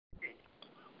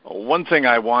One thing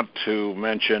I want to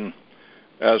mention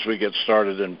as we get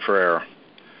started in prayer,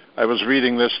 I was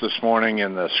reading this morning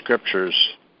in the scriptures,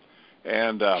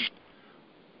 and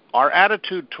our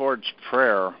attitude towards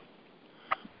prayer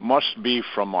must be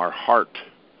from our heart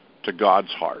to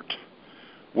God's heart.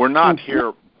 We're not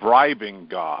here bribing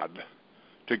God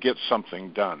to get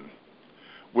something done.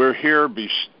 We're here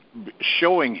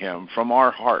showing Him from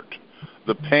our heart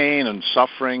the pain and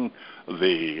suffering,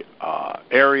 the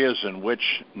areas in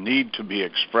which need to be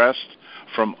expressed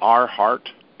from our heart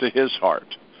to His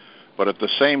heart. But at the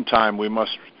same time, we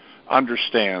must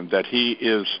understand that He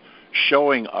is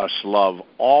showing us love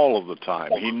all of the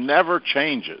time. He never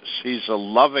changes. He's a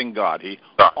loving God. He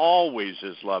always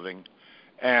is loving,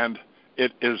 and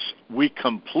we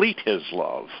complete His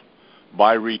love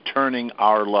by returning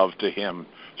our love to Him.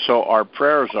 So our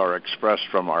prayers are expressed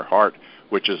from our heart,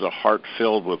 which is a heart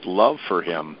filled with love for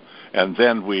Him, and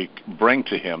then we bring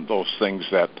to Him those things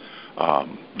that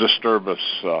disturb us,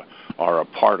 are a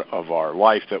part of our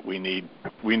life that we need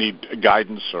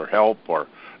guidance or help or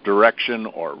direction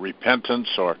or repentance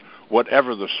or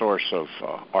whatever the source of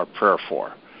our prayer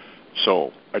for.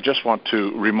 So I just want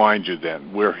to remind you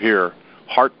then, we're here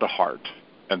heart to heart,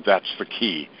 and that's the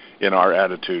key in our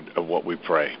attitude of what we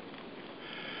pray.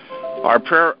 Our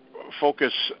prayer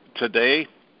focus today,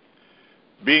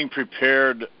 being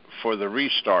prepared for the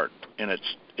restart, and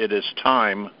it is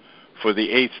time for the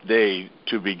 8th day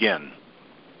to begin.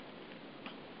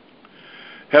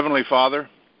 Heavenly Father,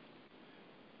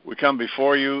 we come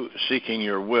before you seeking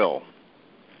your will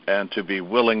and to be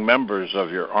willing members of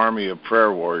your army of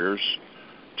prayer warriors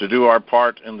to do our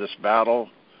part in this battle,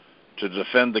 to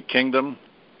defend the kingdom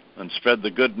and spread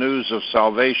the good news of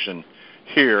salvation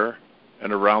here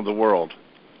and around the world.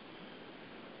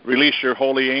 Release your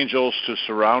holy angels to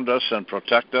surround us and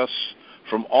protect us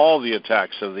from all the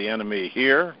attacks of the enemy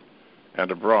here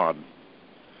and abroad.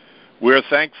 We are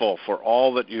thankful for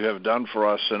all that you have done for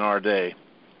us in our day.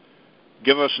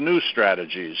 Give us new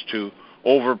strategies to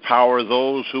overpower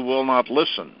those who will not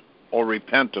listen or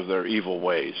repent of their evil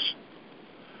ways.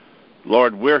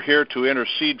 Lord, we're here to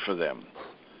intercede for them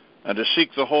and to seek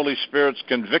the Holy Spirit's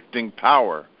convicting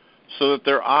power so that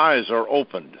their eyes are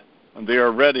opened and they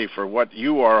are ready for what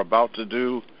you are about to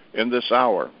do in this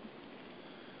hour.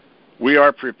 We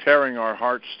are preparing our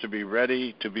hearts to be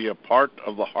ready to be a part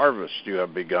of the harvest you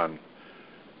have begun.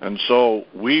 And so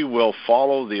we will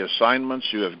follow the assignments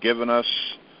you have given us,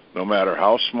 no matter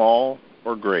how small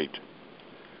or great.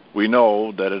 We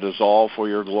know that it is all for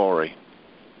your glory.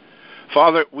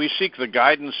 Father, we seek the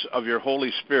guidance of your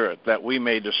Holy Spirit that we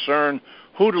may discern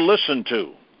who to listen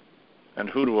to and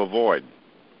who to avoid.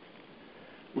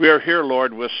 We are here,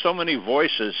 Lord, with so many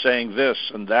voices saying this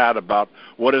and that about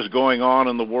what is going on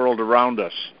in the world around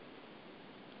us.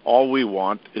 All we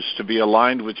want is to be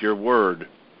aligned with your word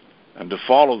and to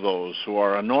follow those who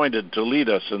are anointed to lead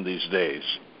us in these days.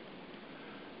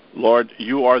 Lord,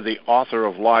 you are the author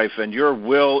of life, and your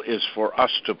will is for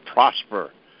us to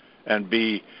prosper and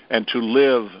to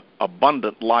live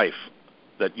abundant life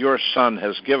that your Son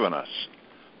has given us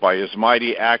by his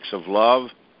mighty acts of love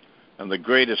and the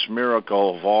greatest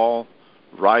miracle of all,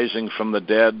 rising from the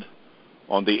dead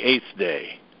on the 8th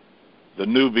day, the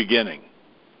new beginning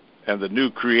and the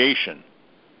new creation,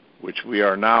 which we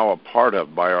are now a part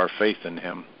of by our faith in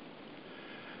him.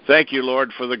 Thank you,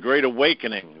 Lord, for the great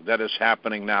awakening that is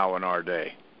happening now in our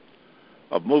day,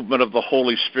 a movement of the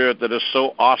Holy Spirit that is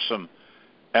so awesome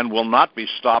and will not be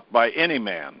stopped by any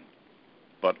man,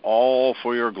 but all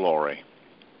for your glory.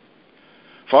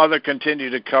 Father, continue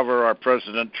to cover our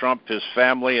President Trump, his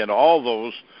family, and all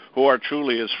those who are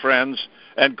truly his friends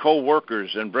and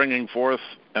co-workers in bringing forth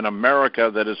an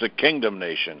America that is a kingdom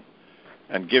nation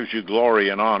and gives you glory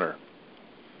and honor.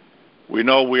 We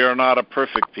know we are not a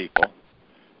perfect people,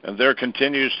 and there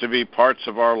continues to be parts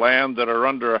of our land that are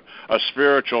under a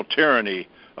spiritual tyranny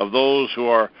of those who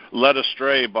are led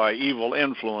astray by evil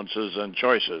influences and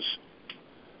choices.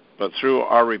 But through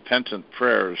our repentant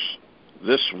prayers,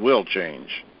 this will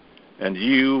change, and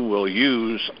you will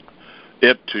use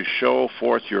it to show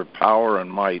forth your power and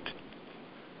might.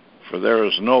 For there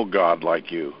is no God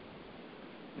like you.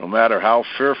 No matter how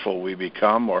fearful we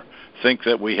become or think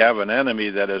that we have an enemy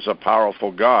that is a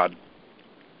powerful God,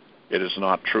 it is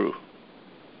not true.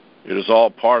 It is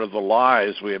all part of the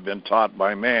lies we have been taught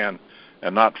by man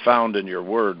and not found in your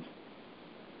word.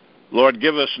 Lord,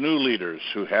 give us new leaders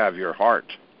who have your heart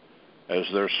as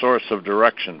their source of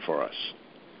direction for us.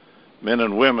 Men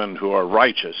and women who are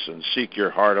righteous and seek your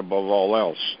heart above all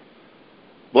else.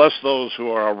 Bless those who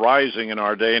are arising in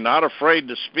our day, not afraid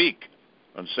to speak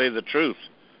and say the truth,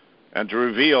 and to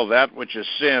reveal that which is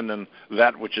sin and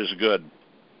that which is good.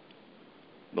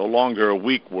 no longer a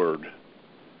weak word,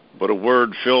 but a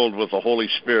word filled with the Holy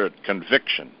Spirit,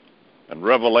 conviction and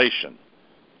revelation,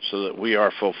 so that we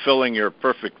are fulfilling your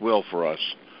perfect will for us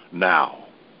now.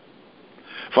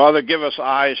 Father, give us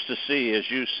eyes to see as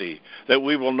you see, that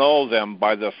we will know them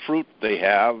by the fruit they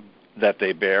have, that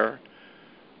they bear,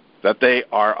 that they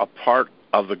are a part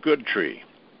of the good tree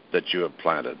that you have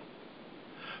planted.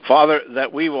 Father,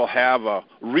 that we will have a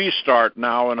restart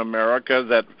now in America,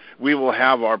 that we will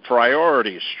have our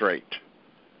priorities straight,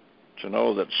 to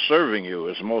know that serving you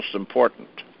is most important,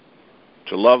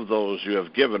 to love those you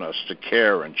have given us to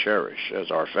care and cherish as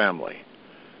our family,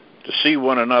 to see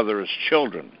one another as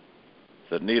children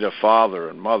that need a father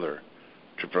and mother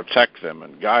to protect them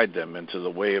and guide them into the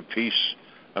way of peace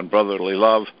and brotherly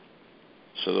love,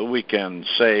 so that we can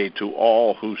say to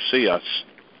all who see us,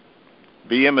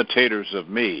 be imitators of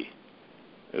me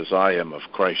as I am of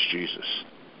Christ Jesus.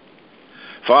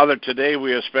 Father, today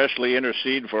we especially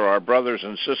intercede for our brothers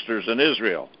and sisters in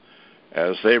Israel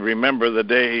as they remember the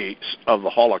days of the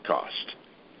Holocaust,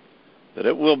 that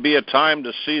it will be a time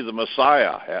to see the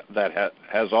Messiah that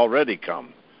has already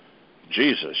come,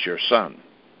 Jesus, your Son.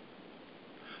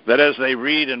 That as they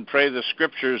read and pray the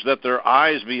Scriptures, that their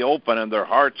eyes be open and their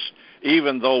hearts,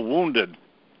 even though wounded,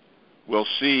 will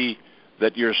see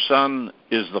that your Son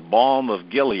is the balm of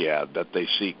Gilead that they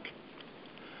seek.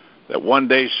 That one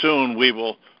day soon we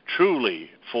will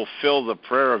truly fulfill the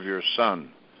prayer of your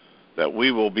Son, that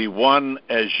we will be one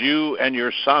as you and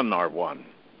your Son are one,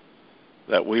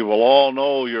 that we will all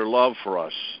know your love for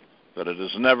us, that it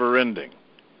is never ending,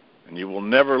 and you will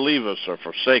never leave us or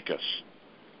forsake us.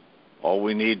 All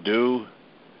we need do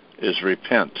is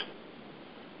repent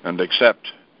and accept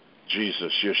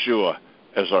Jesus, Yeshua,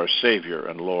 as our Savior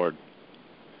and Lord.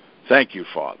 Thank you,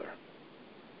 Father.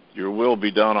 Your will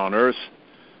be done on earth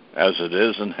as it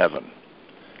is in heaven.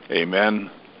 Amen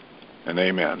and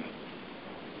amen.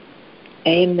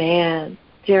 Amen.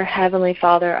 Dear Heavenly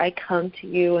Father, I come to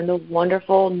you in the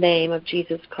wonderful name of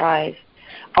Jesus Christ,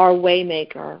 our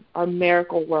waymaker, our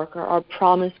miracle worker, our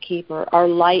promise keeper, our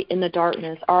light in the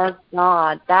darkness, our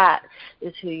God. That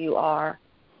is who you are.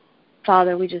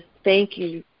 Father, we just thank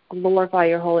you, glorify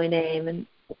your holy name. And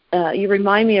you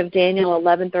remind me of Daniel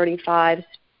 11:35.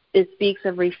 It speaks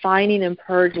of refining and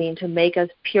purging to make us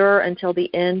pure until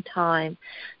the end time.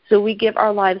 So we give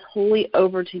our lives wholly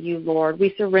over to you, Lord.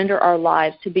 We surrender our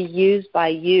lives to be used by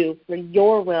you for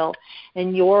your will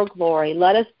and your glory.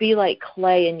 Let us be like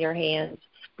clay in your hands.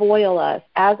 Spoil us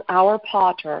as our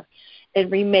potter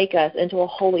and remake us into a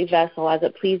holy vessel as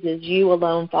it pleases you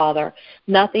alone, Father.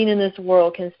 Nothing in this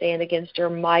world can stand against your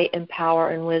might and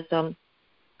power and wisdom.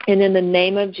 And in the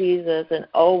name of Jesus, and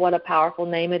oh, what a powerful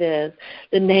name it is,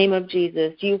 the name of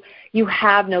Jesus, you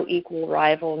have no equal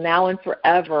rival now and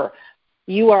forever.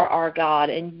 You are our God,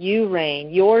 and you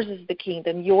reign. Yours is the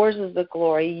kingdom. Yours is the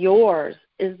glory. Yours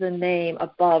is the name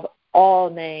above all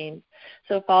names.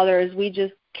 So, Father, as we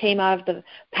just came out of the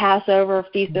Passover,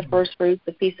 Feast of First Fruits,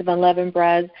 the Feast of Unleavened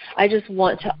Bread, I just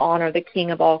want to honor the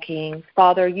King of all kings.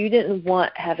 Father, you didn't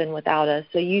want heaven without us,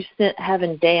 so you sent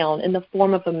heaven down in the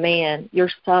form of a man, your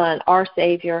Son, our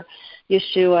Savior,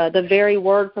 Yeshua, the very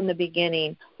Word from the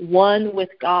beginning, one with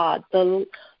God, the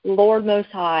Lord Most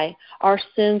High. Our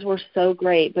sins were so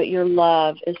great, but your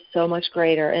love is so much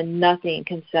greater, and nothing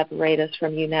can separate us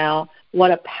from you now. What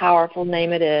a powerful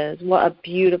name it is. What a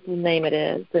beautiful name it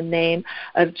is, the name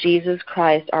of Jesus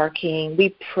Christ, our King.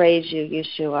 We praise you,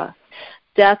 Yeshua.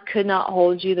 Death could not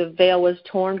hold you. The veil was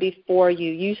torn before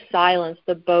you. You silenced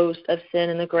the boast of sin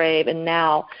in the grave, and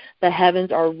now the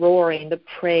heavens are roaring the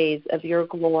praise of your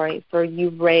glory, for you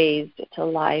raised to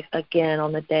life again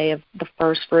on the day of the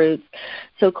first fruits.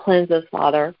 So cleanse us,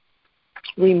 Father.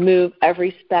 Remove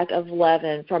every speck of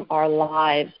leaven from our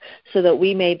lives so that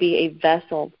we may be a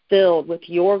vessel filled with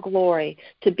your glory,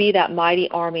 to be that mighty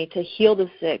army, to heal the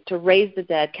sick, to raise the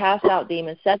dead, cast out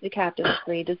demons, set the captives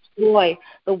free, destroy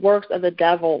the works of the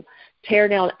devil, tear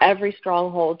down every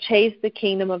stronghold, chase the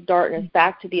kingdom of darkness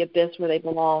back to the abyss where they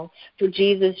belong. For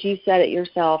Jesus, you said it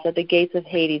yourself, that the gates of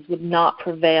Hades would not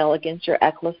prevail against your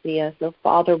ecclesia. So,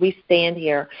 Father, we stand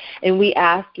here and we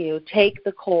ask you, take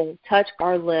the coal, touch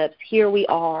our lips. Here we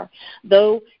are.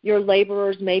 Though your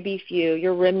laborers may be few,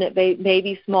 your remnant may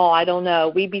be small, I don't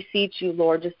know. We beseech you,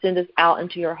 Lord, to send us out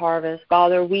into your harvest.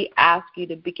 Father, we ask you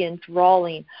to begin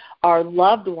drawing our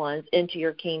loved ones into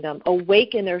your kingdom.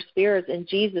 Awaken their spirits in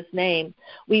Jesus' name.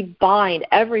 We bind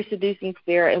every seducing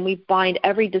spirit and we bind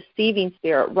every deceiving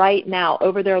spirit right now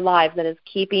over their lives that is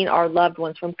keeping our loved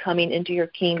ones from coming into your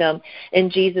kingdom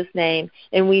in Jesus' name.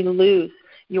 And we loose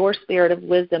your spirit of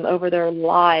wisdom over their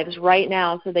lives right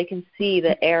now so they can see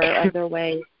the error of their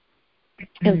ways.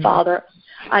 And Father,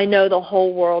 I know the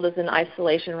whole world is in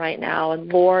isolation right now.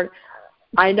 And Lord,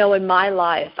 I know in my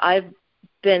life I've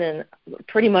been in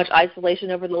pretty much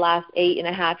isolation over the last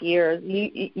 8.5 years.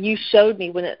 You showed me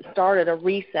when it started a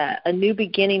reset, a new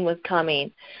beginning was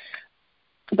coming.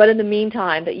 But in the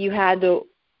meantime, that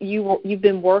you've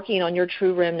been working on your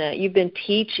true remnant. You've been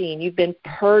teaching. You've been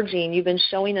purging. You've been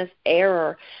showing us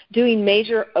error, doing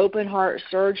major open heart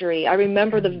surgery. I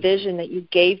remember the vision that you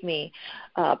gave me,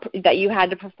 that you had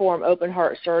to perform open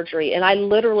heart surgery, and I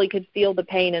literally could feel the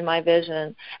pain in my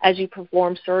vision as you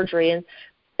performed surgery.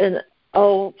 And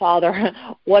oh, Father,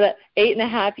 what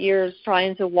 8.5 years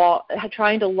trying to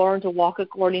learn to walk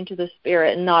according to the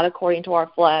Spirit and not according to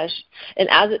our flesh. And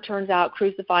as it turns out,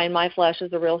 crucifying my flesh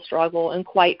is a real struggle and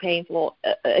quite painful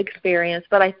experience.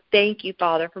 But I thank you,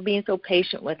 Father, for being so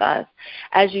patient with us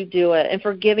as you do it and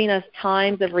for giving us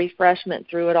times of refreshment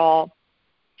through it all.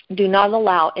 Do not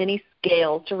allow any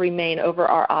scales to remain over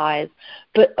our eyes,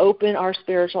 but open our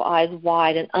spiritual eyes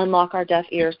wide and unlock our deaf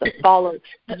ears to follow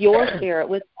your Spirit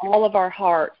with all of our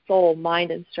heart, soul, mind,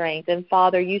 and strength. And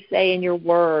Father, you say in your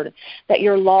word that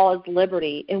your law is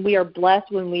liberty, and we are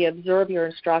blessed when we observe your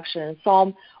instructions.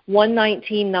 Psalm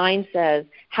 119:9 says,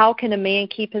 how can a man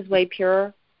keep his way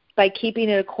pure? By keeping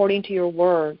it according to your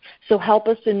word. So help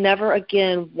us to never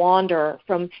again wander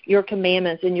from your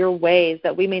commandments and your ways,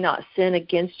 that we may not sin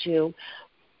against you.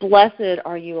 Blessed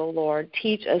are you, O Lord.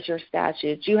 Teach us your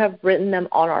statutes. You have written them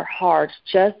on our hearts,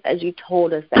 just as you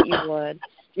told us that you would.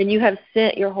 And you have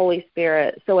sent your Holy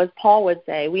Spirit. So as Paul would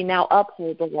say, we now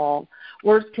uphold the law.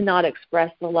 Words cannot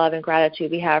express the love and gratitude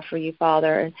we have for you,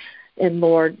 Father, and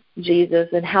Lord Jesus,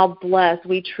 and how blessed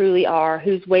we truly are,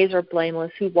 whose ways are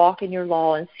blameless, who walk in your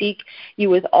law and seek you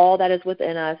with all that is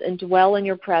within us and dwell in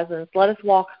your presence. Let us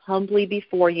walk humbly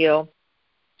before you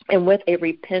and with a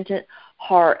repentant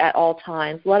heart at all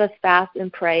times. Let us fast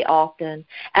and pray often,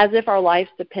 as if our lives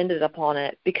depended upon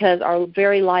it, because our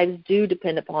very lives do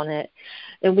depend upon it.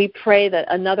 And we pray that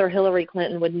another Hillary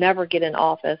Clinton would never get in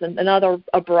office, and another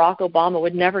Barack Obama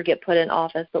would never get put in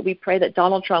office. But we pray that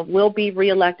Donald Trump will be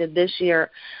reelected this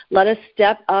year. Let us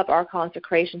step up our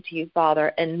consecration to you,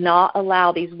 Father, and not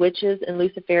allow these witches and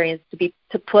Luciferians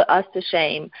to put us to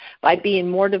shame by being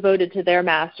more devoted to their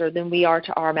master than we are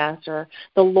to our master,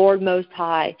 the Lord Most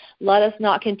High. Let us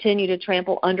not continue to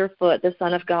trample underfoot the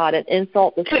Son of God and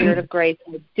insult the Spirit of grace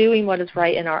by doing what is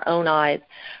right in our own eyes,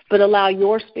 but allow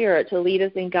your Spirit to lead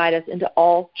us and guide us into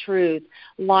all truth,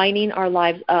 lining our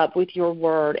lives up with your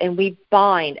word. And we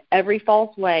bind every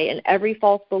false way and every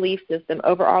false belief system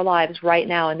over our lives right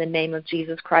now in the name of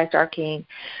Jesus Christ, our King.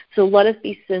 So let us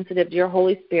be sensitive to your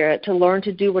Holy Spirit to learn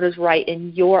to do what is right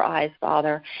in your eyes,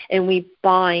 Father. And we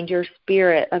bind your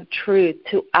spirit of truth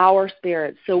to our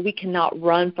spirit so we cannot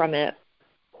run from it.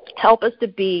 Help us to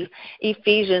be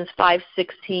Ephesians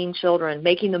 5:16 children,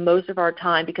 making the most of our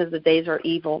time because the days are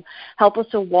evil. Help us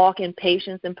to walk in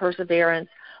patience and perseverance,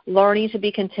 learning to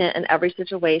be content in every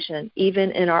situation,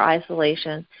 even in our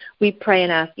isolation. We pray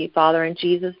and ask you, Father, in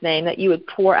Jesus' name, that you would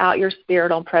pour out your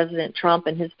Spirit on President Trump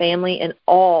and his family and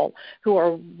all who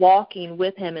are walking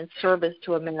with him in service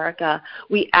to America.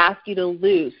 We ask you to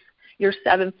loose your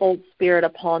sevenfold Spirit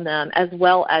upon them, as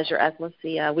well as your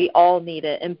ecclesia. We all need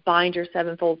it, and bind your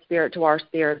sevenfold Spirit to our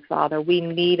spirits, Father. We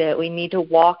need it. We need to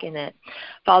walk in it.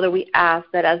 Father, we ask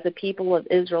that as the people of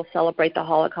Israel celebrate the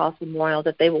Holocaust memorial,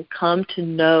 that they will come to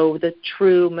know the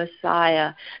true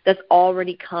Messiah that's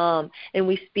already come, and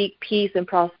we speak peace and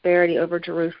prosperity over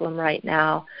Jerusalem right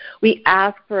now. We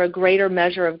ask for a greater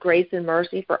measure of grace and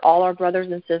mercy for all our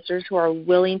brothers and sisters who are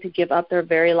willing to give up their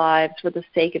very lives for the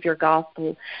sake of your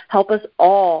gospel. Help us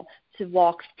all to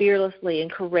walk fearlessly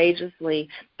and courageously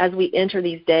as we enter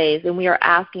these days. And we are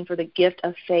asking for the gift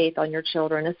of faith on your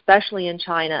children, especially in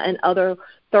China and other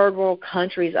third world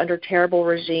countries under terrible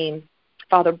regimes.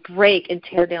 Father, break and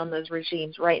tear down those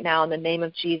regimes right now in the name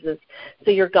of Jesus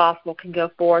so your gospel can go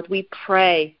forth. We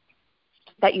pray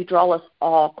that you draw us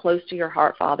all close to your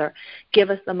heart, Father. Give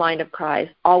us the mind of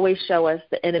Christ. Always show us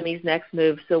the enemy's next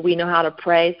move so we know how to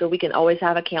pray, so we can always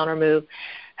have a counter move.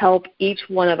 Help each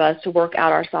one of us to work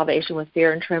out our salvation with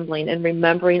fear and trembling, and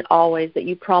remembering always that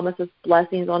you promise us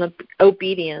blessings on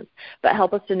obedience, but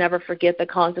help us to never forget the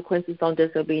consequences on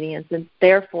disobedience. And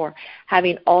therefore,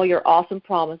 having all your awesome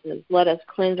promises, let us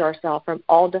cleanse ourselves from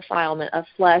all defilement of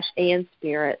flesh and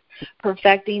spirit,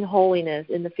 perfecting holiness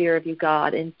in the fear of you,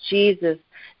 God. In Jesus'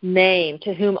 name,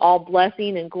 to whom all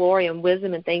blessing and glory and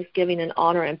wisdom and thanksgiving and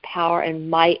honor and power and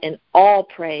might and all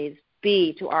praise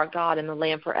be to our God and the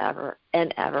Lamb forever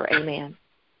and ever. Amen.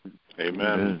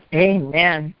 Amen.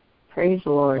 Amen. Praise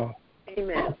the Lord.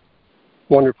 Amen.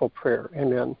 Wonderful prayer.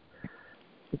 Amen.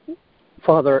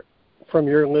 Father, from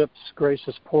your lips grace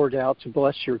is poured out to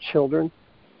bless your children.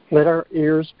 Let our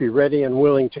ears be ready and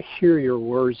willing to hear your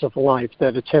words of life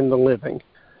that attend the living.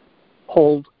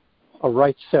 Hold a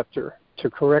right scepter to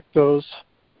correct those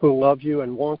who love you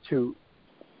and want to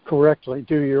correctly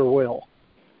do your will.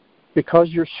 Because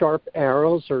your sharp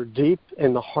arrows are deep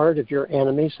in the heart of your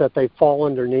enemies, that they fall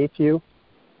underneath you,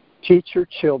 teach your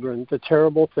children the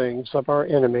terrible things of our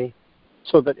enemy,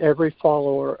 so that every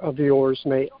follower of yours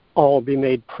may all be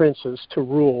made princes to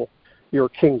rule your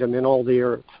kingdom in all the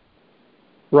earth.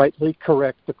 Rightly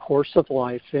correct the course of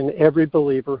life in every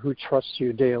believer who trusts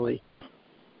you daily.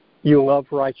 You love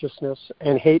righteousness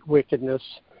and hate wickedness,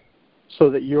 so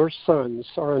that your sons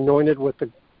are anointed with the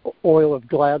oil of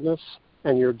gladness,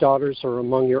 and your daughters are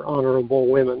among your honorable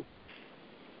women.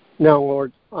 Now,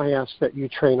 Lord, I ask that you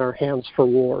train our hands for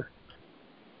war.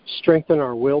 Strengthen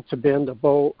our will to bend a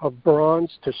bow of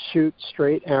bronze to shoot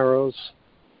straight arrows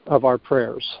of our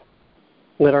prayers.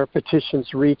 Let our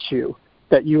petitions reach you,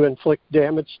 that you inflict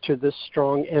damage to this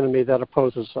strong enemy that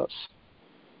opposes us.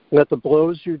 Let the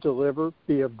blows you deliver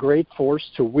be of great force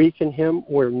to weaken him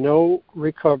where no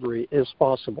recovery is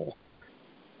possible.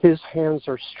 His hands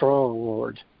are strong,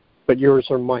 Lord, but yours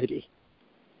are mighty.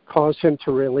 Cause him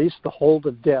to release the hold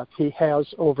of death he has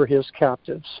over his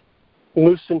captives.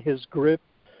 Loosen his grip.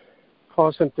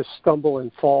 Cause him to stumble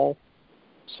and fall.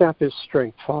 Sap his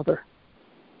strength, Father.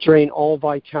 Drain all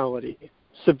vitality.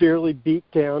 Severely beat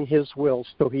down his will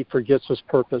so he forgets his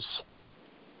purpose.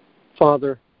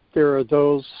 Father, there are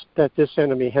those that this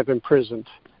enemy have imprisoned,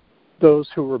 those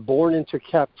who were born into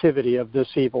captivity of this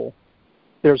evil.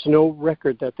 There's no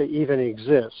record that they even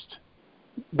exist,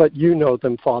 but you know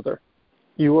them, Father.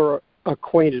 You are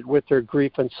acquainted with their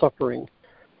grief and suffering.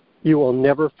 You will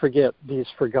never forget these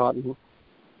forgotten.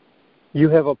 You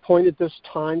have appointed this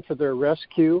time for their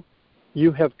rescue.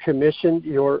 You have commissioned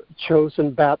your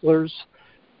chosen battlers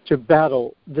to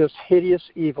battle this hideous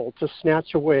evil, to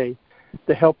snatch away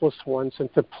the helpless ones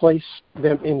and to place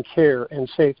them in care and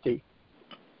safety.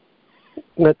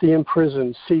 Let the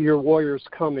imprisoned see your warriors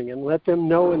coming, and let them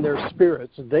know in their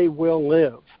spirits they will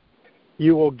live.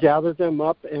 You will gather them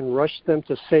up and rush them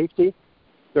to safety.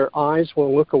 Their eyes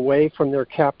will look away from their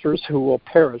captors, who will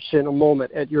perish in a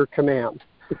moment at your command.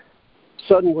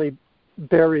 Suddenly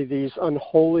bury these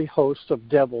unholy hosts of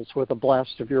devils with a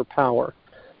blast of your power.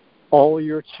 All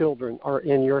your children are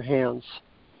in your hands.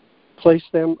 Place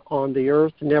them on the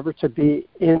earth, never to be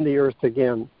in the earth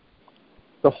again.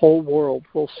 The whole world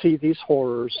will see these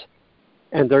horrors,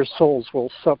 and their souls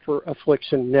will suffer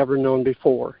affliction never known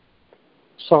before.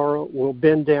 Sorrow will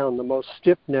bend down the most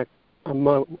stiff-necked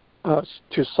among us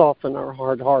to soften our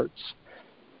hard hearts.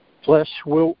 Flesh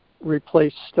will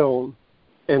replace stone,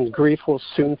 and grief will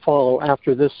soon follow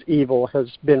after this evil has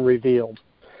been revealed.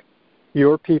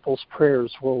 Your people's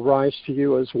prayers will rise to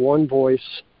you as one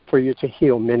voice for you to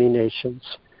heal many nations.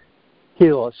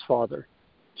 Heal us, Father.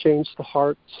 Change the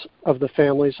hearts of the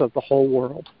families of the whole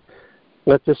world.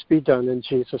 Let this be done in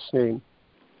Jesus' name.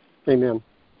 Amen.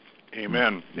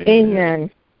 Amen.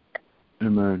 Amen.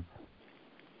 Amen.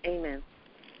 Amen.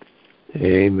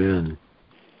 Amen.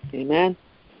 Amen.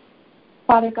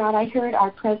 Father God, I heard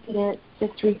our president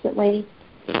just recently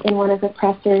in one of the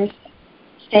pressers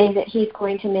saying that he's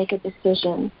going to make a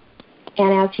decision.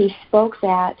 And as he spoke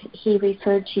that, he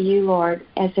referred to you, Lord,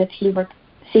 as if he were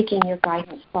seeking your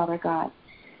guidance, Father God.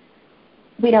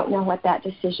 We don't know what that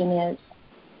decision is,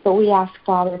 but we ask,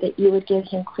 Father, that you would give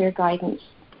him clear guidance,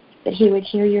 that he would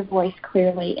hear your voice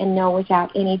clearly and know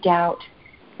without any doubt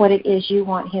what it is you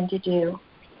want him to do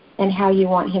and how you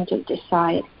want him to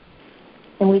decide.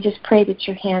 And we just pray that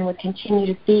your hand would continue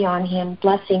to be on him,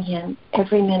 blessing him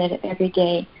every minute of every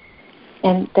day,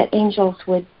 and that angels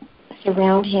would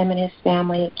surround him and his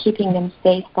family, keeping them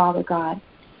safe, Father God,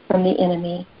 from the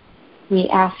enemy. We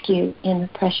ask you in the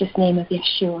precious name of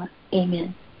Yeshua.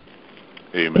 Amen.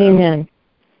 Amen. Amen.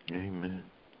 Amen.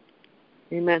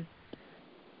 Amen.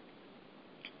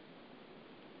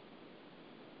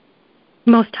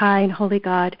 Most high and holy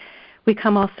God, we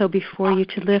come also before you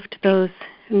to lift those,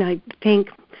 and I thank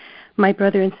my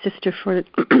brother and sister for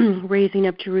raising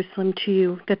up Jerusalem to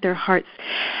you, that their hearts,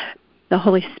 the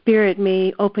Holy Spirit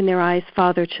may open their eyes,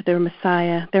 Father, to their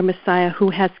Messiah who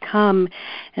has come,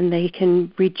 and they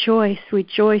can rejoice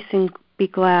and be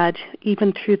glad,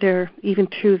 even through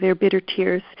their bitter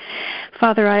tears.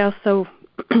 Father, I also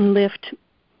lift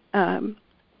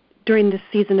during this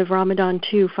season of Ramadan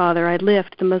too, Father, I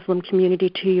lift the Muslim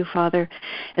community to you, Father,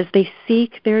 as they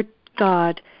seek their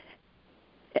God,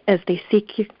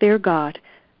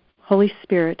 Holy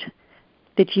Spirit,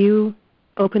 that you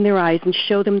Open their eyes and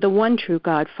show them the one true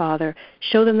God, Father.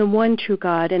 Show them the one true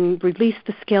God and release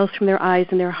the scales from their eyes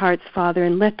and their hearts, Father,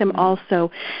 and let them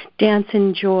also dance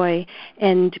in joy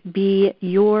and be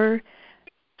your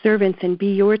servants and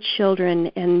be your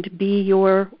children and be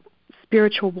your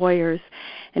spiritual warriors.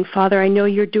 And Father, I know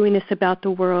you're doing this about the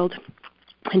world.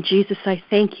 And Jesus, I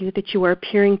thank you that you are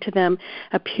appearing to them.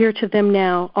 Appear to them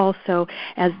now also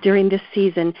as during this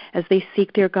season as they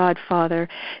seek their God, Father,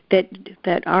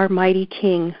 that our mighty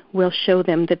King will show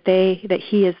them that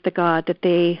he is the God that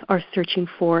they are searching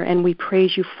for. And we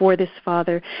praise you for this,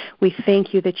 Father. We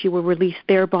thank you that you will release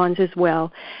their bonds as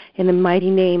well. In the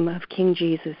mighty name of King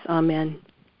Jesus. Amen.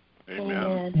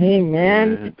 Amen.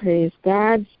 Amen. Praise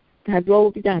God. God's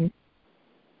will be done.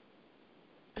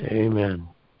 Amen.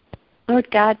 Lord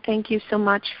God, thank you so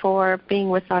much for being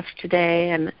with us today,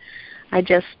 and I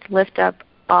just lift up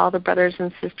all the brothers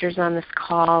and sisters on this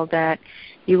call that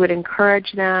you would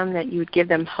encourage them, that you would give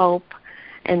them hope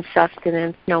and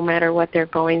sustenance no matter what they're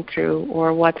going through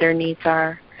or what their needs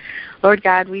are. Lord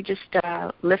God, we just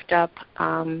lift up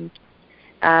the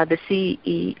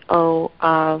CEO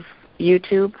of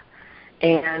YouTube,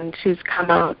 and who's come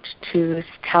out to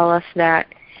tell us that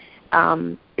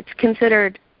it's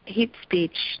considered hate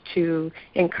speech to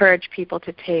encourage people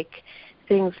to take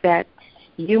things that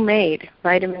you made,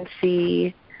 vitamin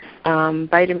C,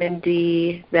 vitamin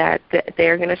D, that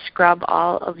they're going to scrub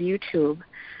all of YouTube,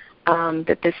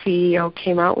 that the CEO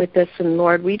came out with this. And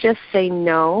Lord, we just say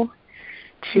no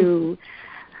to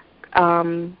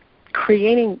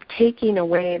taking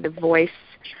away the voice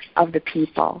of the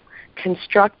people,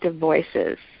 constructive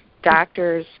voices,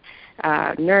 doctors,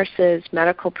 nurses,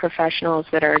 medical professionals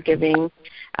that are giving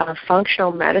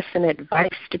functional medicine advice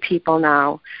to people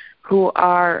now who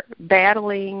are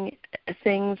battling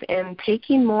things and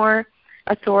taking more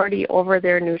authority over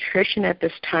their nutrition at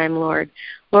this time, Lord.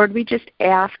 Lord, we just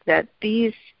ask that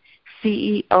these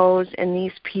CEOs and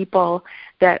these people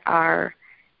that are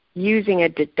using a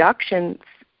deduction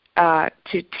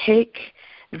to take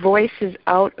voices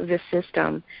out of the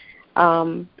system,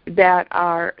 that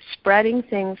are spreading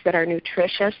things that are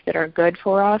nutritious, that are good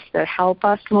for us, that help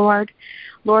us, Lord.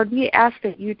 Lord, we ask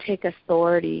that you take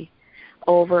authority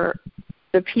over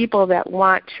the people that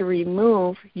want to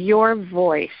remove your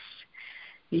voice,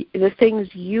 the things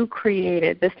you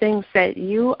created, the things that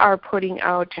you are putting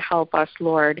out to help us,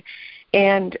 Lord.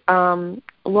 And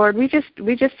Lord, we just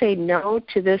say no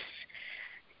to this,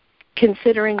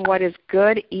 considering what is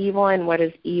good evil and what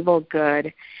is evil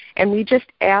good. And we just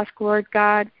ask, Lord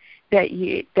God, that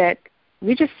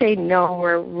we just say no.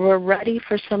 We're ready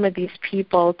for some of these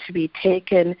people to be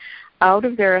taken out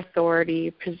of their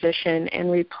authority position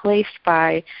and replaced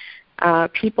by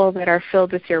people that are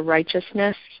filled with your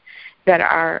righteousness, that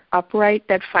are upright,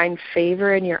 that find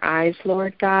favor in your eyes,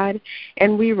 Lord God.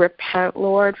 And we repent,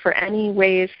 Lord, for any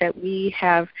ways that we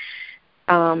have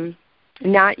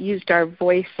not used our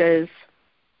voices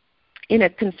in a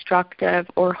constructive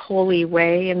or holy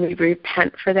way, and we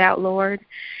repent for that, Lord.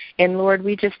 And Lord,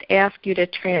 we just ask you to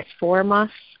transform us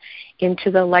into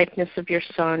the likeness of your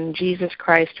Son, Jesus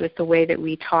Christ, with the way that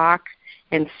we talk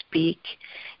and speak,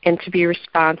 and to be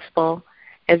responsible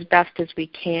as best as we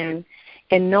can,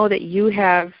 and know that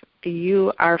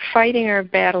you are fighting our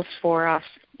battles for us.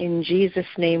 In Jesus'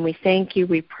 name, we thank you,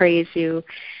 we praise you,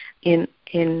 and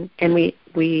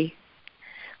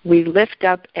we lift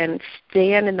up and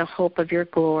stand in the hope of your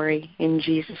glory. In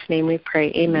Jesus' name we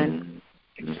pray. Amen.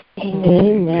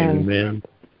 Amen. Amen.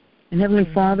 And Heavenly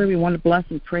Father, we want to bless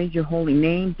and praise your holy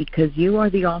name because you are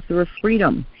the author of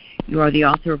freedom. You are the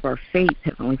author of our faith,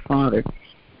 Heavenly Father.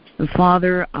 And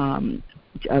Father,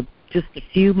 just a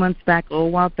few months back, a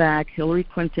while back, Hillary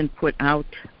Clinton put out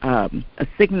a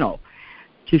signal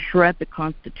to shred the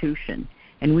Constitution.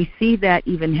 And we see that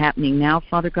even happening now,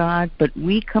 Father God, but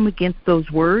we come against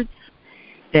those words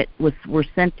that were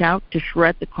sent out to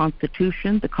shred the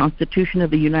Constitution. The Constitution of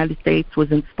the United States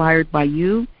was inspired by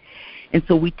you, and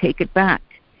so we take it back.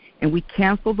 And we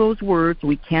cancel those words,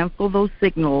 we cancel those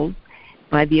signals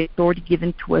by the authority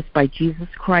given to us by Jesus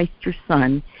Christ, your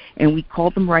Son, and we call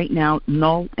them right now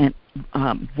null and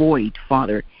void,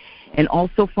 Father. And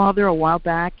also, Father, a while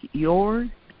back, your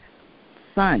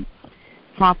Son,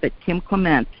 Prophet Kim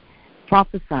Clement,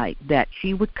 prophesied that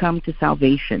she would come to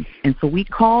salvation. And so we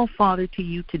call, Father, to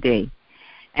you today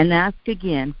and ask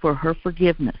again for her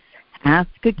forgiveness. Ask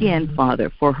again,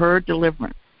 Father, for her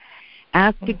deliverance.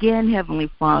 Ask again,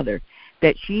 Heavenly Father,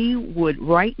 that she would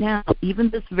right now, even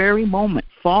this very moment,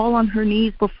 fall on her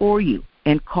knees before you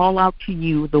and call out to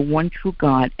you, the one true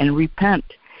God, and repent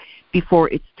before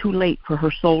it's too late for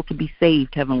her soul to be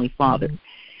saved, Heavenly Father.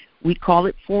 We call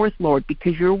it forth, Lord,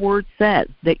 because your word says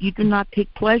that you do not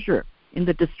take pleasure in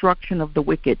the destruction of the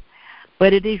wicked,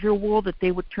 but it is your will that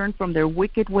they would turn from their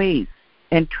wicked ways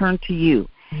and turn to you.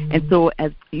 And so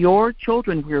as your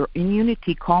children, we're in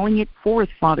unity calling it forth,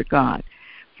 Father God,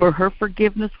 for her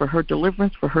forgiveness, for her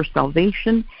deliverance, for her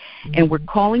salvation, and we're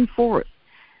calling forth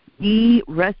the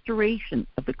restoration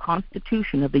of the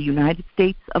Constitution of the United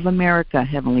States of America,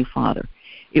 Heavenly Father.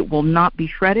 It will not be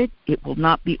shredded. It will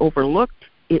not be overlooked.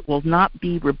 It will not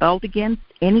be rebelled against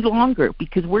any longer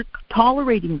because we're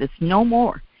tolerating this no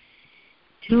more.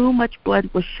 Too much blood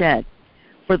was shed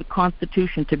for the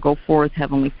Constitution to go forth,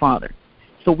 Heavenly Father.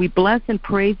 So we bless and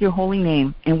praise your holy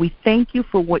name, and we thank you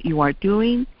for what you are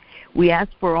doing. We ask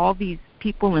for all these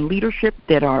people in leadership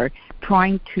that are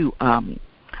trying to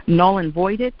null and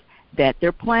void it, that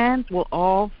their plans will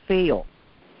all fail.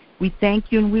 We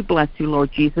thank you and we bless you,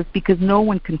 Lord Jesus, because no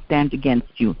one can stand against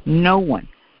you. No one.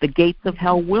 The gates of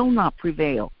hell will not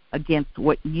prevail against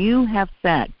what you have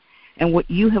said and what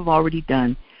you have already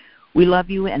done. We love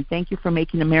you and thank you for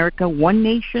making America one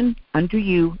nation under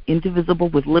you, indivisible,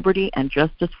 with liberty and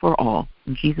justice for all.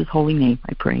 In Jesus' holy name,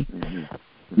 I pray.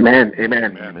 Amen.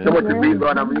 Amen. So much to be,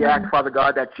 Lord, and we ask, Father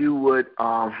God, that you would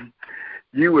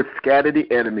scatter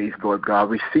the enemies, Lord God.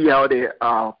 We see how they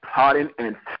are plotting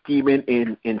and scheming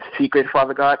in secret,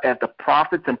 Father God, as the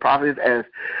prophets and prophets as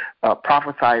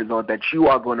prophesied, Lord, that you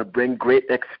are going to bring great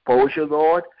exposure,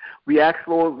 Lord. We ask,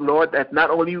 Lord, that not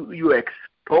only you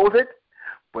expose it,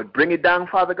 but bring it down,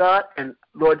 Father God, and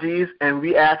Lord Jesus, and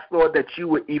we ask, Lord, that you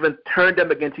would even turn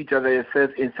them against each other. It says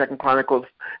in 2 Chronicles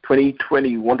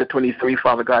 20:21-23,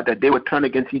 Father God, that they would turn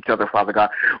against each other, Father God.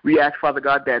 We ask, Father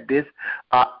God, that this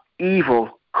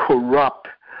evil, corrupt,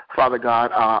 Father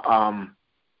God,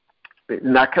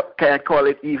 can't call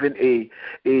it even a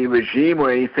regime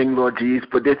or anything, Lord Jesus,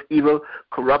 but this evil,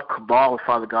 corrupt cabal,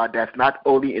 Father God, that's not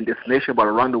only in this nation but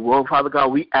around the world, Father God,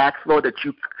 we ask, Lord, that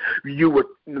you would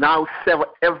now sever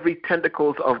every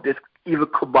tentacles of this evil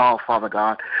cabal, Father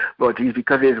God, Lord Jesus,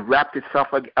 because it's wrapped itself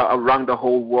around the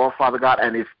whole world, Father God,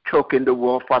 and it's choking the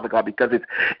world, Father God, because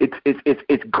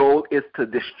its goal is to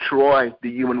destroy the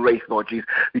human race, Lord Jesus,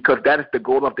 because that is the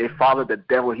goal of their father, the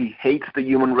devil. He hates the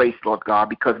human race, Lord God,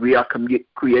 because we are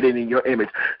created in your image.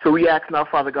 So we ask now,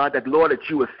 Father God, that, Lord, that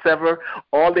you will sever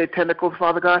all their tentacles,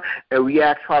 Father God, and we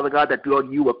ask, Father God, that, Lord,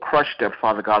 you will crush them,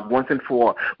 Father God, once and for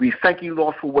all. We thank you,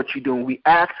 Lord, for what you're doing. We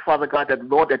ask, Father God, that,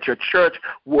 Lord, that your church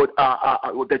would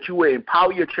that you will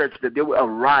empower your church, that they will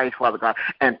arise, Father God,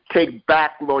 and take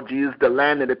back, Lord Jesus, the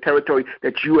land and the territory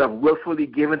that you have willfully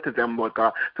given to them, Lord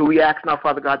God. So we ask now,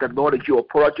 Father God, that, Lord, that you will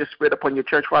pour out your spirit upon your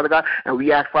church, Father God, and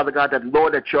we ask, Father God, that,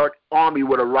 Lord, that your army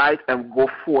would arise and go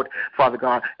forth, Father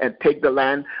God, and take the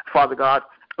land, Father God,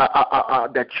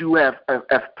 that you have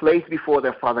placed before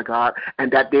them, Father God,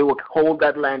 and that they will hold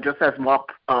that land, just as Mark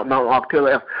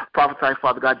Taylor prophesied,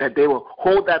 Father God, that they will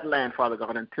hold that land, Father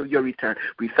God, until your return.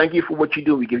 We thank you for what you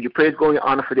do. We give you praise, glory, and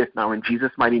honor for this now. In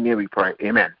Jesus' mighty name we pray.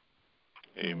 Amen.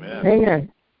 Amen.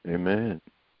 Amen. Amen.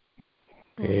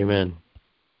 Amen.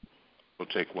 We'll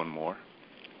take one more.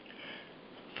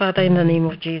 Father, in the name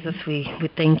of Jesus, we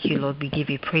thank you, Lord. We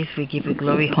give you praise, we give you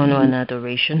glory, honor, and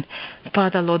adoration.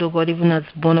 Father, Lord, oh God, even as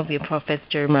one of your prophets,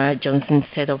 Jeremiah Johnson,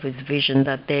 said of his vision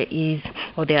that there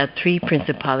are three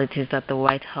principalities that the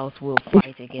White House will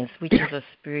fight against, which is the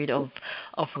spirit of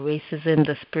racism,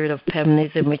 the spirit of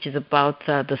feminism, which is about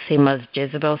the same as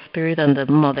Jezebel's spirit, and the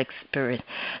Molech spirit.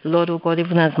 Lord, oh God,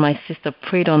 even as my sister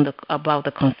prayed about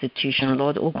the Constitution,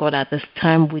 Lord, oh God, at this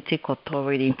time we take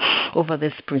authority over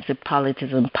these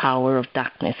principalities and power of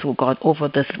darkness, oh God, over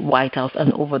this White House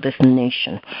and over this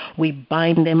nation. We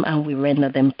bind them and we render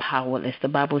them powerless. The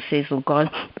Bible says, oh God,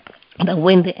 that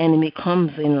when the enemy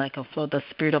comes in like a flood, the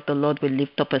Spirit of the Lord will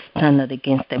lift up a standard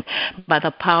against them. By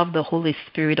the power of the Holy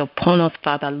Spirit upon us,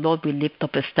 Father, Lord, we lift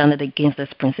up a standard against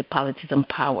these principalities and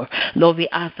power. Lord, we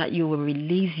ask that you will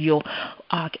release your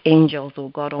archangels, oh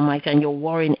God Almighty, and your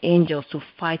warring angels to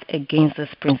fight against these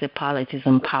principalities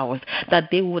and powers, that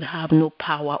they would have no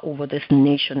power over this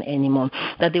nation anymore,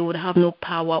 that they would have no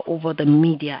power over the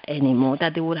media anymore,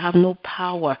 that they would have no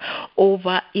power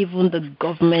over even the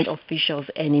government officials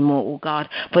anymore, oh God.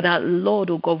 For that, Lord,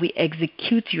 oh God, we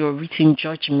execute your written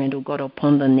judgment, oh God,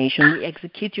 upon the nation. We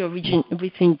execute your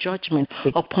written judgment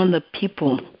upon the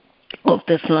people of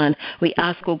this land. We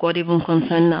ask, oh God, even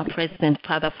concerning our president,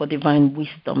 Father, for divine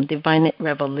wisdom, divine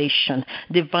revelation,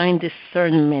 divine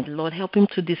discernment. Lord, help him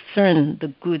to discern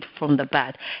the good from the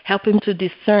bad. Help him to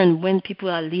discern when people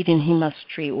are leading him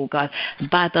astray, oh God,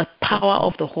 by the power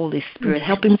of the Holy Spirit.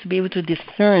 Help him to be able to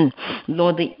discern,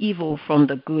 Lord, the evil from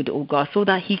the good, oh God, so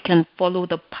that he can follow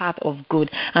the path of good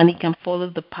and he can follow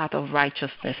the path of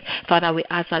righteousness. Father, we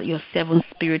ask that your seven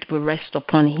spirit will rest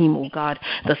upon him, oh God,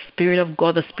 the Spirit of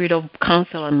God, the Spirit of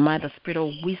counsel and might, the Spirit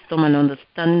of wisdom and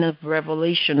understanding of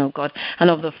revelation, oh God, and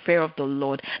of the fear of the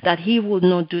Lord, that he will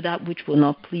not do that which will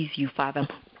not please you, Father.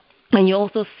 And you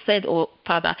also said, oh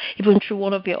Father, even through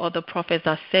one of your other prophets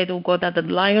that said, oh God, that the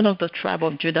Lion of the tribe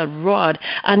of Judah roared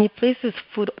and he placed his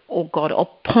foot, oh God,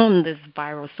 upon this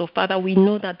virus. So Father, we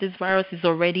know that this virus is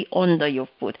already under your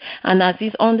foot. And as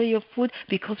he's under your foot,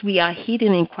 because we are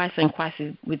hidden in Christ and Christ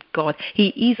is with God, he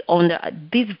is under,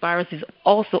 this virus is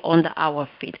also under our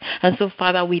feet. And so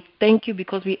Father, we thank you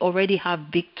because we already have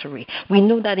victory. We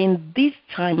know that in this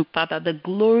time, Father, the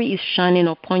glory is shining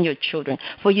upon your children.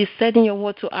 For you said in your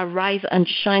word to arise and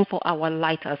shine, for our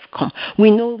light has come. We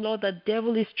know, Lord, the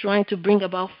devil is trying to bring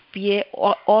about fear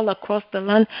all across the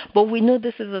land, but we know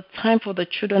this is a time for the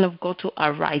children of God to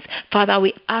arise. Father,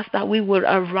 we ask that we will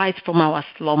arise from our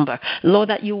slumber. Lord,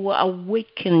 that you will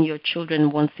awaken your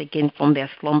children once again from their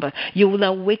slumber. You will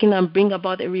awaken and bring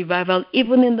about a revival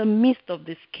even in the midst of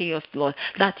this chaos, Lord,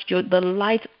 that the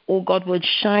light, oh God, will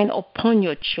shine upon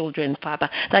your children, Father,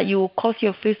 that you will cause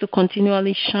your face to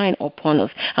continually shine upon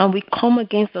us. And we come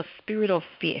against the spirit of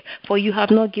fear, for you have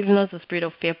not given us a spirit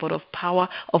of fear, but of power,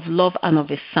 of love, and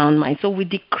of a sound mind. So we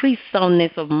decrease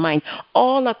soundness of mind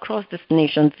all across this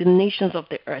nation, the nations of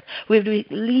the earth. We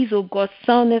release, oh God,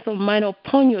 soundness of mind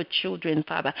upon your children,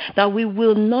 Father, that we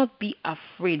will not be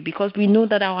afraid, because we know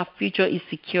that our future is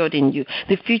secured in you.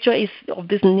 The future of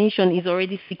this nation is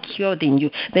already secured in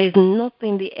you. There is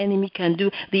nothing the enemy can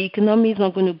do. The economy is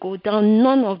not going to go down.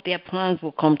 None of their plans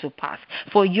will come to pass.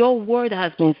 For your word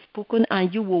has been spoken,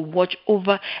 and you will watch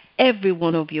over every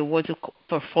one of your words to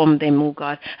perform them, oh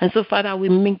God. And so, Father, we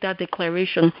make that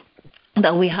declaration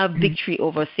that we have victory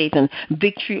over Satan,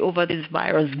 victory over this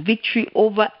virus, victory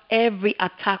over every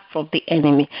attack from the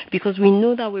enemy, because we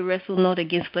know that we wrestle not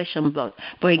against flesh and blood,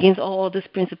 but against all these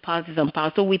principalities and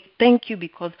powers. So we thank you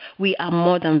because we are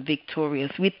more than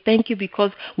victorious. We thank you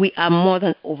because we are more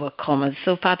than overcomers.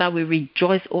 So, Father, we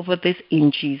rejoice over this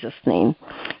in Jesus' name.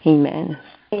 Amen.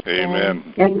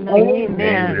 Amen.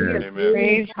 Amen. Amen.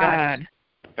 Praise God.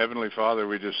 Heavenly Father,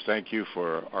 we just thank you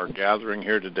for our gathering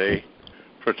here today.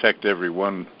 Protect every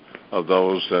one of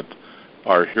those that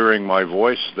are hearing my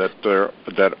voice, that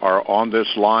are on this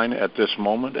line at this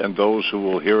moment, and those who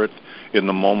will hear it in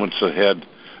the moments ahead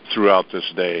throughout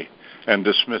this day. And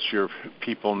dismiss your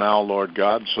people now, Lord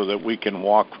God, so that we can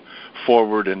walk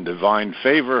forward in divine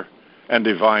favor and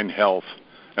divine health,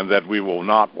 and that we will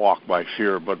not walk by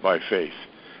fear but by faith.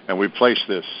 And we place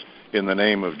this in the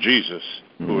name of Jesus,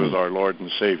 who is our Lord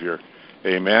and Savior.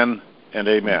 Amen and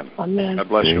amen. Amen. God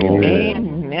bless you all.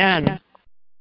 Amen.